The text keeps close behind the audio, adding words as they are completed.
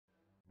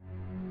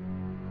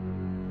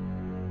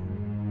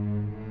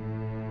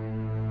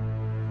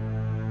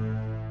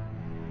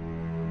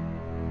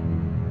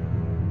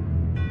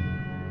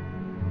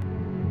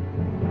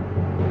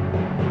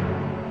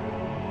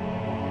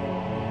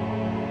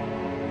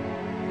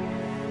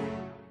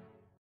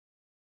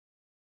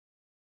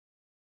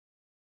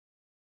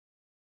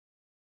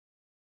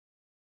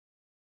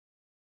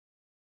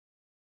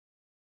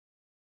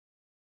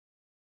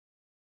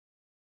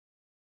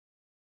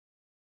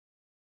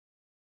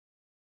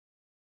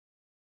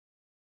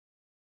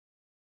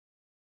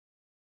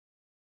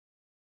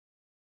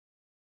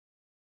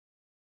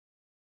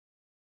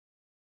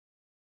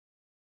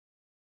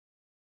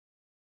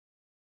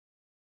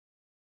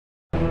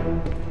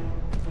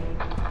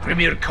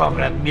Premier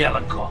Comrade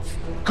Mielikov.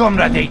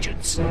 Comrade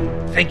agents,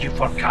 thank you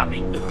for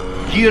coming.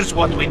 Here's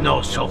what we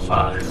know so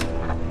far.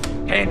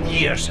 10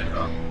 years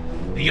ago,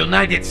 the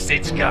United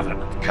States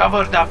government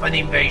covered up an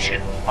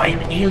invasion by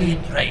an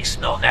alien race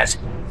known as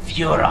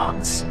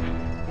Furons.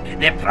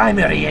 Their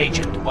primary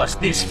agent was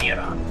this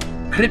Furon,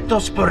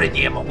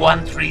 Cryptosporidium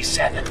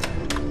 137.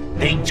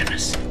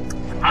 Dangerous,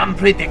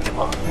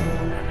 unpredictable,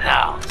 and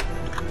now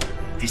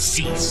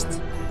deceased.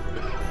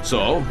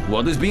 So,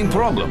 what has been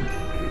problem?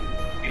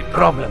 The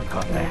problem,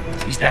 Comrade,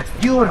 is that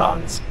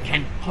Furons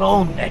can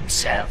clone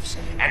themselves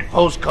and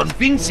pose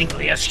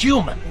convincingly as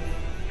human.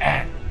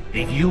 And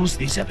they've used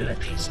these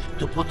abilities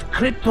to put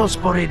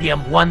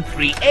Cryptosporidium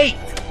 138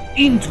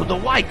 into the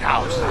White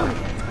House.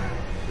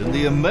 And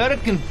the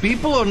American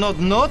people are not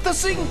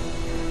noticing?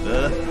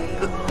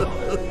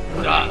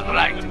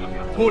 Right.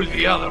 Pull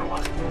the other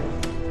one.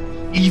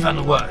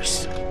 Even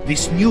worse,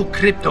 this new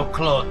crypto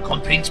clone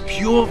contains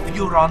pure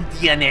Furon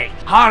DNA,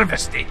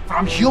 harvested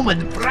from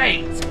human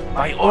brains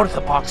by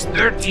Orthopox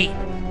 13,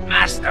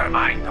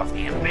 mastermind of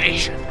the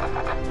invasion.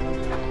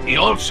 He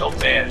also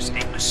bears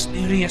a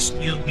mysterious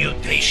new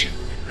mutation,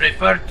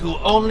 referred to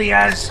only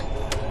as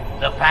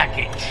the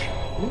Package.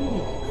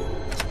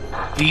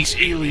 These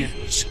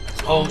aliens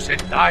pose a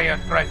dire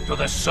threat to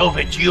the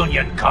Soviet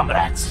Union,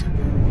 comrades.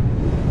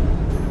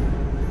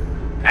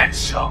 And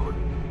so,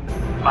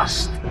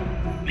 must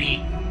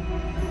be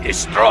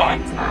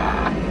destroyed.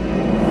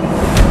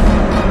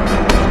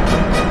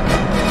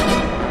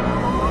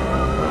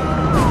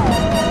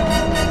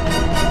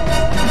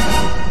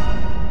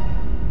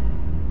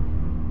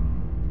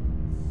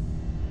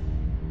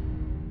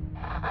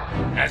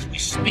 As we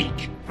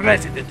speak,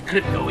 President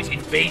Crypto is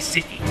in Bay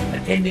City,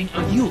 attending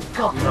a new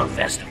cultural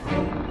festival.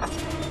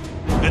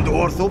 And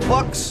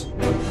Orthopox?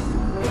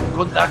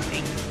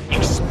 Conducting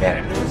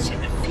experiments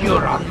in the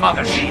Furon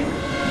mothership.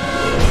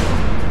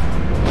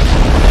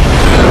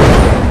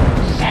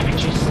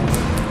 Savages.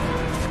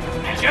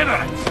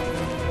 Degenerates.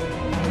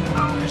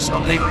 There's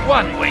only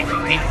one way to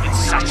deal with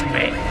such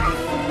men.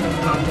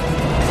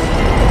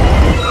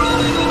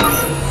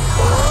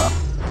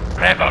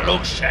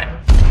 Revolution.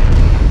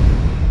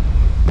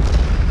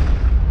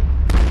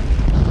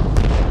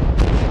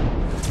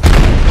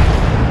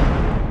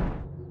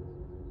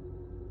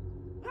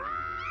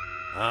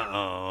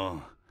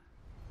 Uh-oh.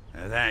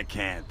 That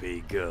can't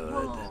be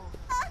good.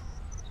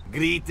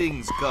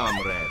 Greetings,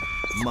 comrade.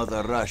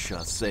 Mother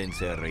Russia sends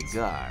her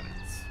regards.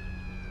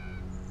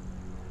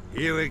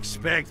 You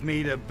expect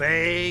me to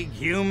beg,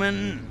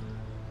 human?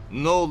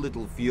 No,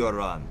 little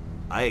Furon.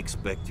 I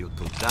expect you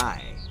to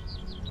die.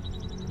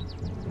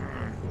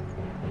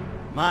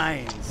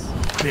 Mine's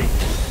big.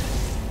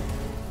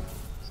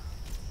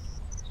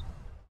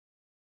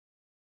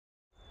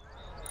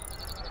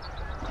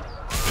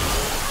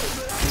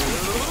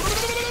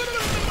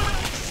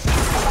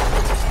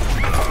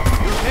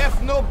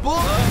 No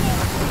book?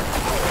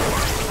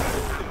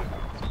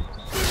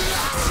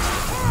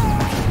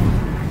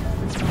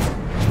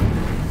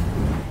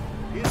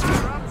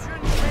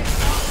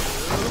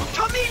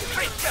 Come in,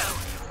 Crypto!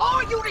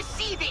 Are you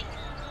receiving?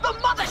 The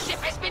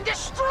mothership has been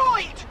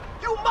destroyed!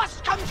 You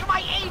must come to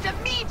my aid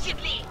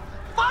immediately!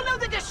 Follow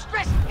the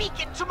distress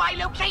beacon to my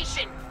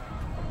location!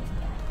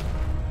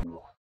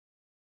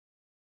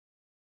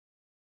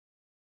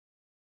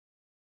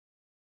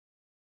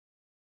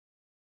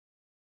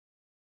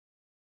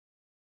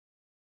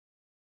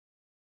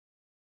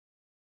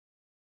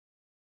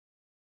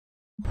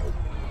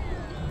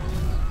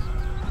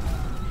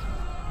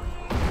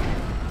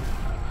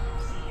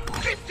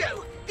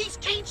 Crypto! These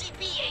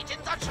KGB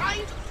agents are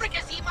trying to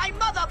fricassee my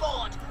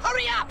motherboard!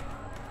 Hurry up!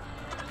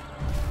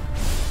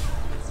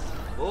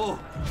 Oh.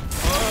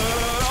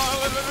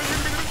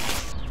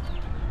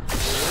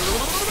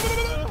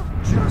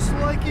 Just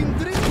like in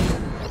dreams.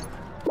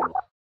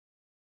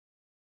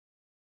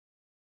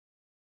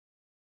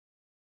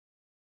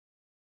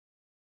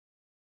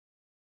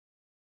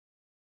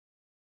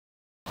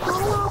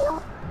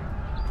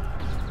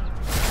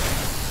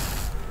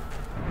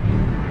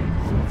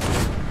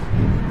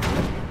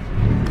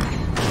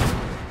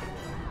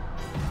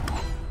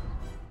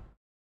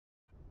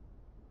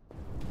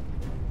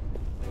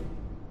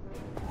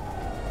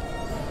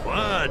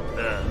 What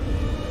the?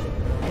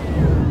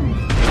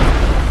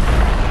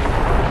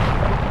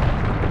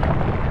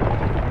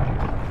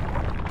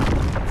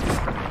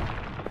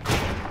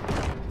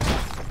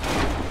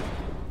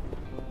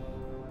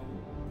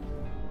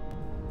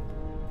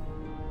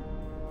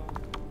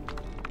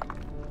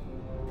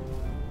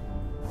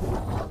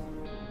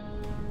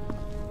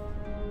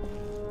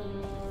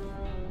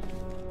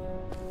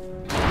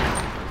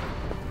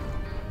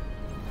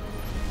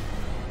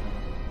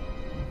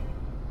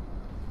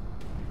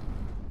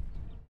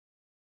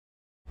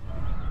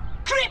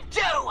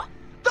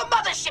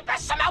 mothership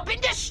has somehow been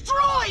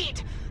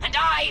destroyed, and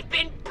I've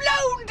been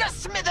blown to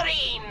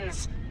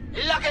smithereens.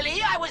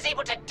 Luckily, I was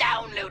able to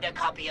download a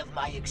copy of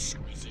my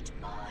exquisite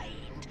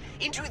mind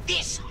into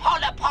this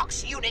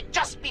holopox unit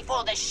just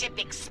before the ship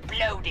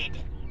exploded.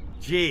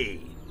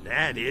 Gee,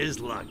 that is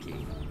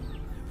lucky.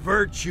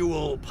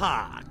 Virtual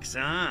pox,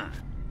 huh?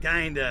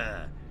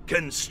 Kinda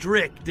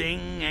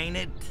constricting, ain't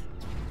it?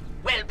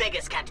 Well,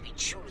 beggars can't be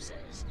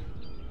choosers.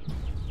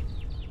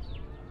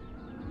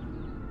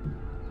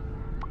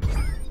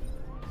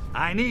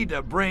 I need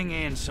to bring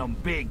in some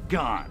big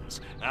guns.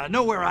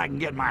 Know where I can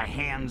get my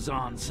hands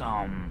on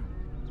some...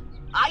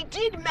 I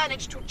did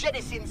manage to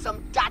jettison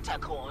some data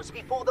cores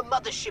before the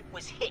mothership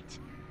was hit.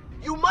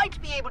 You might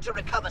be able to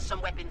recover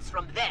some weapons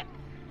from them,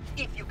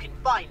 if you can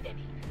find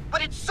any.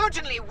 But it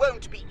certainly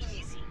won't be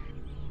easy.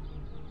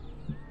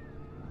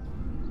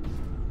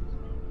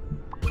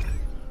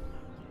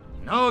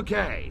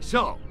 Okay,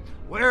 so,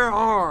 where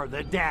are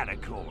the data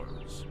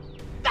cores?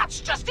 That's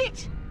just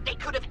it! They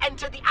could have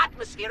entered the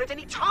atmosphere at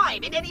any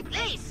time, in any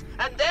place,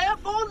 and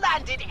therefore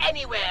landed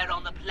anywhere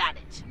on the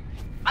planet.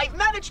 I've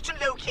managed to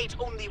locate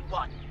only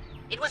one.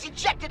 It was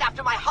ejected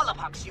after my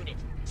holopox unit,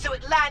 so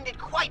it landed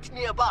quite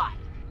nearby.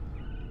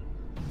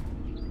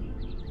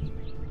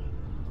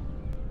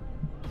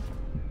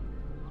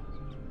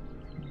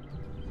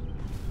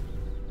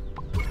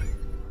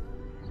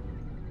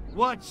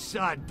 What's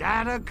a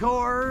data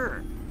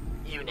core?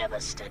 You never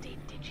studied,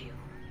 did you?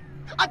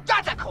 A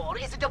data core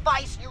is a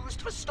device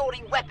used for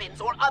storing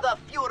weapons or other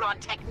Furon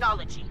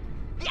technology.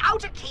 The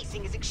outer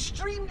casing is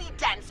extremely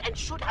dense and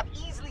should have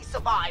easily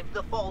survived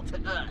the fall to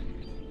Earth.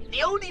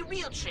 The only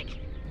real trick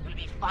will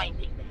be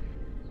finding them.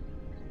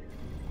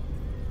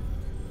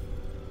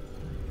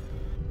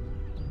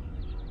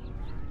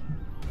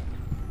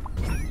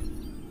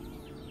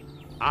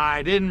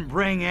 I didn't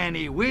bring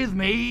any with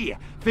me.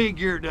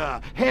 Figured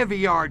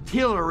heavy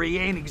artillery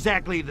ain't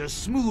exactly the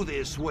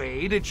smoothest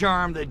way to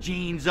charm the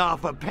genes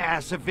off a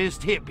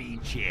pacifist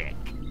hippie chick.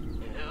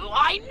 Oh,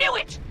 I knew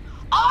it!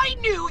 I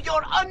knew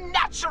your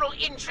unnatural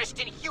interest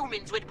in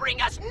humans would bring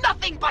us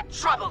nothing but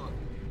trouble!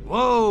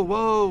 Whoa,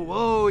 whoa,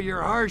 whoa,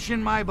 you're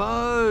harshing my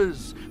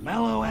buzz.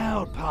 Mellow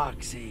out,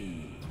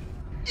 Poxy.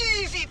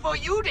 Easy for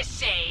you to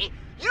say.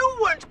 You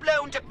weren't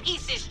blown to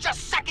pieces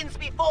just seconds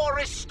before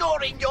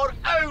restoring your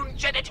own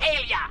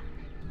genitalia!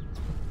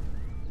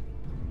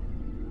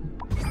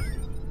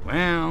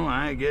 Well,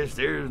 I guess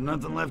there's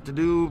nothing left to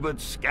do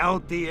but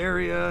scout the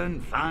area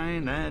and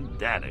find that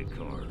data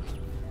core.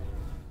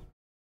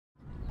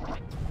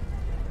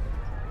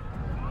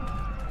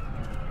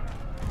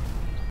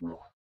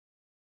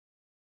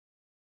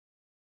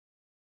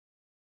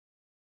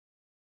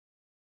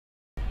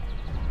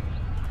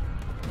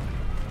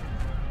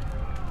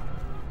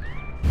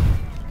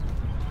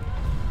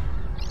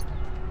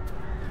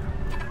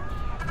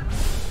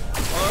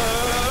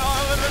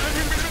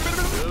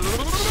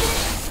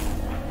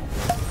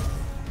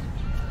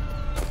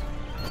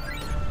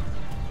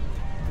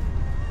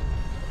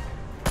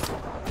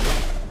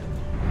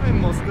 I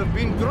must have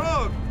been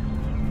drugged.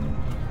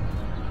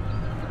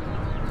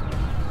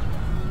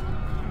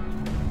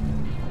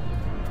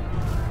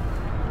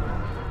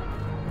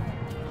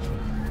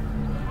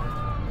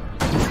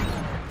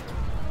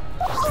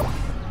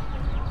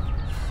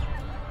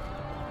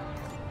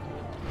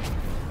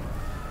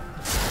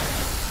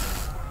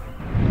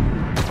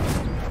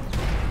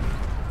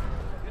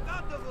 Get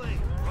out of the way,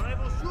 or I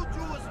will shoot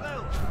you as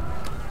well.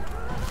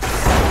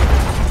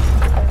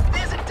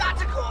 There's a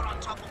data core on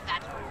top of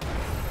that roof.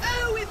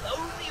 Oh, if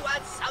only you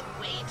had some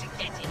way to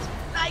get it.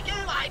 Like,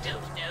 oh, I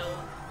don't know.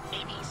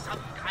 Maybe some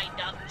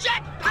kind of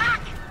jetpack?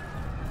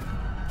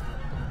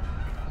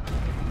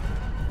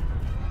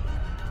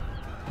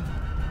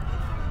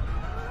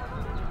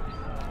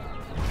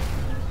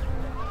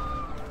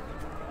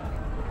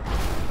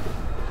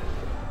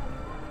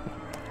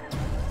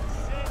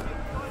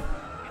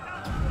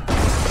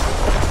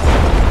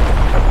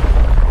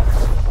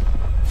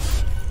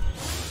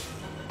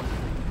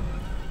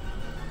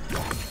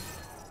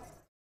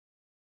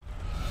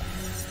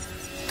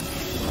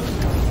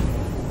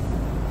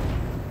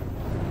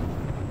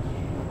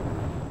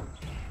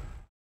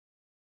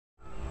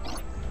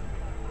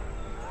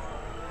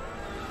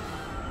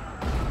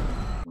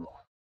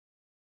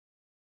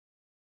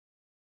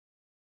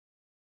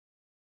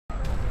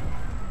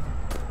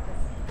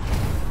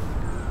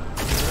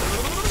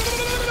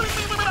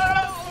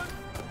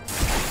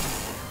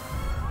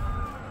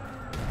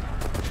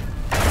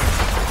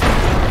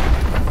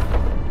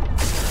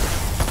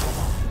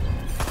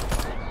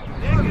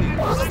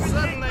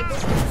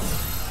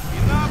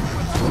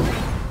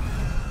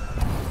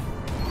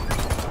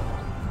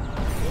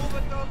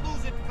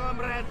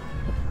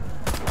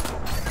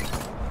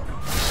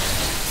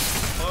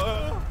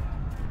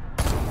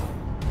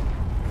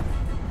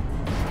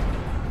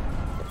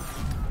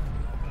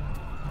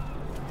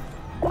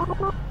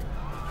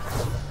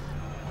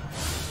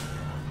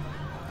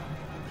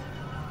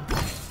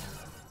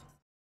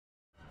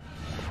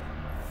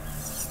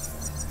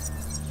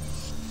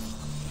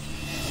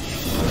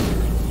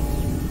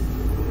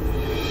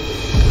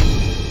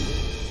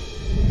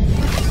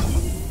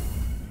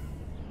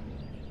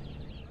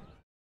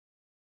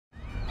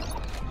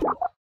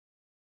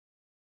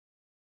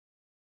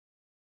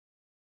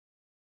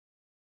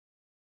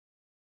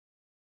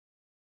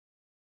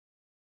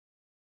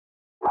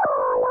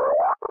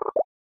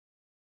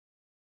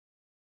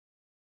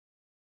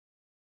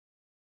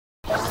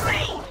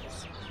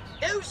 Brains!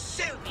 Those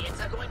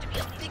Soviets are going to be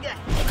a bigger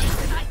headache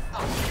than I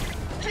thought.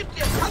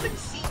 Clipper, come and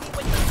see me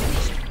when you're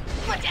finished.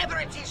 Whatever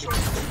it is you're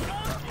doing,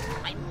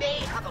 I may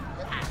have a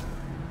plan.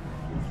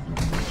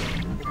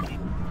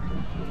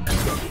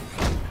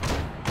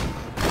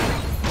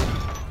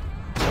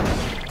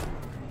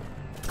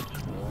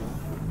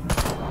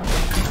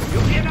 You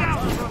get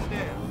out from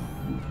there!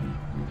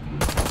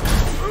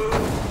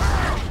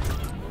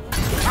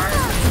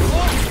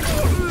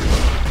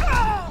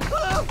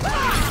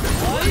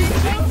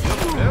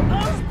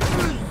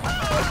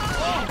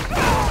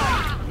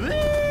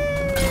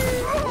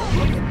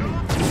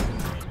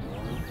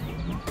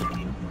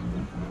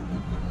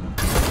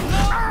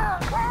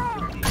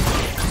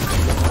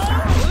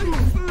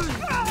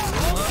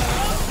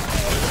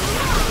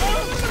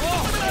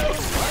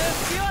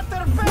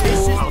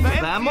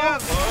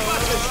 Vamos?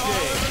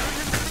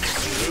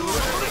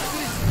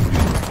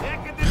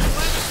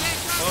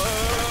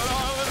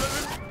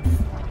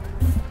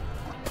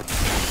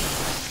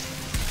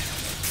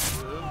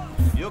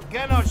 You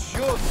cannot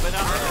shoot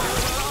without...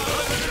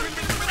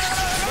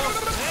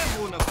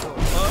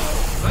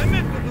 I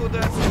meant to do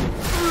that.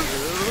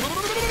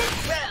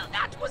 Well,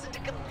 that wasn't a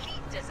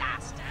complete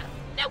disaster.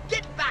 Now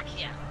get back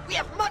here. We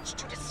have much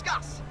to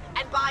discuss.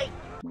 And by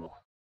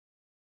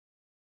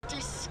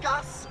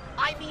discuss,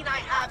 I mean I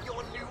have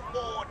your new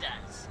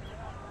orders.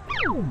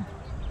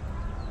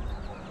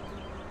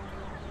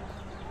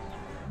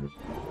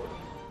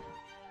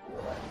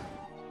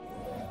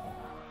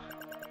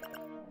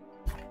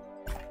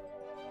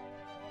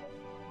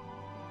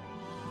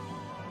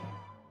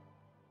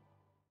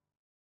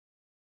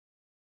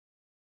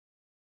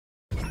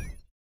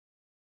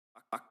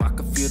 I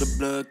can feel the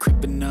blood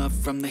creeping up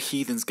from the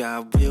heathens.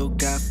 Got will,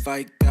 got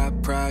fight,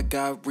 got pride,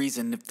 got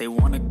reason. If they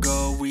wanna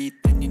go eat,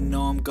 then you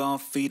know I'm gon'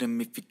 feed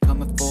them. If you're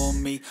coming for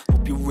me,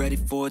 hope you're ready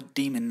for a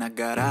demon. I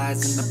got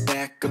eyes in the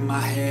back of my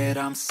head,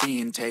 I'm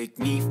seeing. Take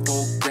me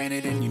for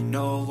granted and you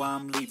know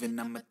I'm leaving.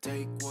 I'ma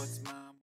take what's mine.